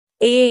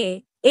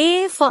A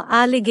for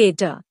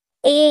alligator.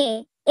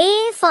 A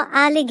for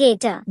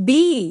alligator.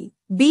 B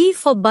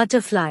for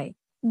butterfly.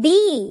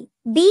 B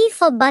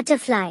for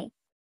butterfly.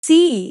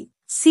 C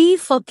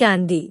for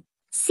candy.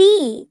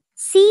 C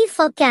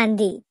for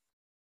candy.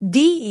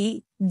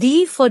 D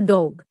for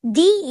dog.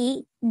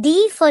 D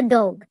for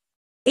dog.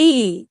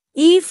 E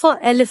for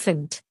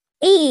elephant.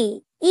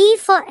 E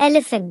for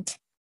elephant.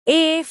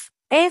 F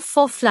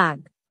for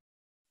flag.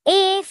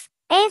 F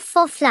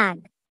for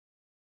flag.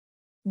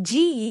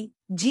 G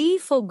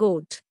for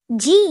goat.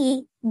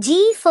 G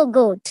for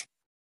goat.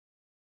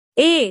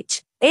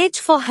 H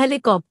for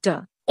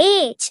helicopter.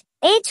 H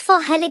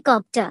for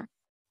helicopter.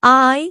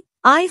 I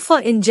for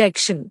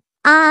injection.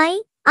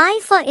 I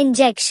for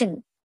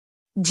injection.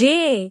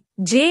 J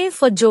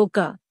for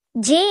joker.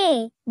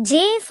 J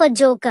for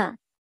joker.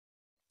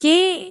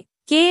 K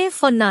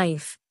for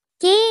knife.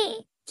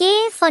 K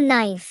for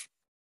knife.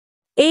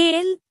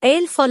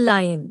 L for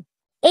lion.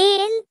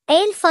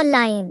 L for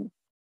lion.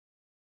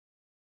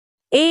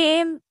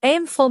 M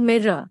for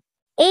mirror.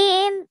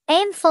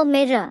 M for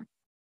mirror.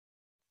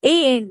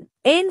 N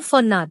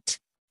for nut.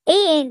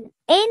 N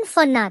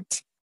for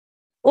nut.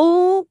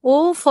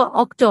 O for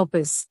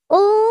octopus.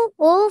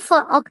 O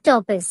for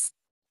octopus.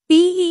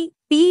 P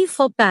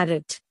for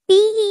parrot.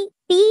 P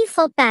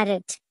for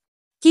parrot.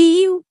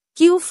 Q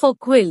for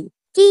quill.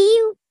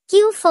 Q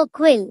for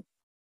quill.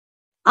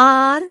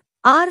 R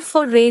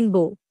for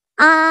rainbow.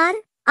 R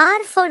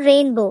for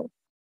rainbow.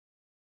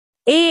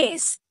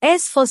 S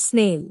for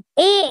snail.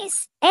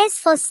 S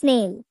for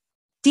snail.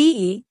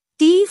 T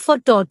for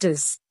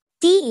tortoise.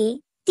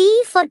 T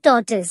for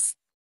tortoise.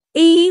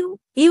 U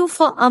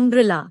for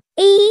umbrella.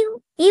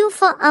 U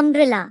for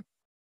umbrella.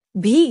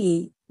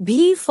 V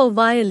for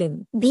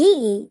violin.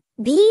 V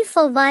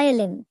for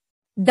violin.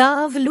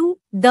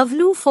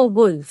 W for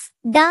wolf.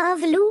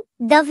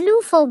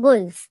 W for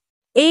wolf.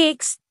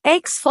 X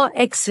for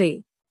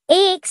x-ray.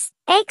 X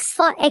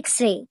for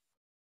x-ray.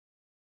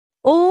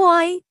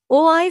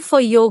 OI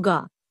for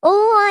yoga.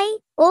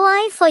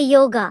 OI for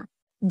yoga.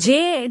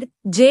 Z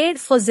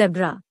for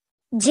zebra.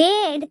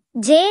 Z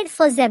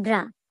for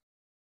zebra.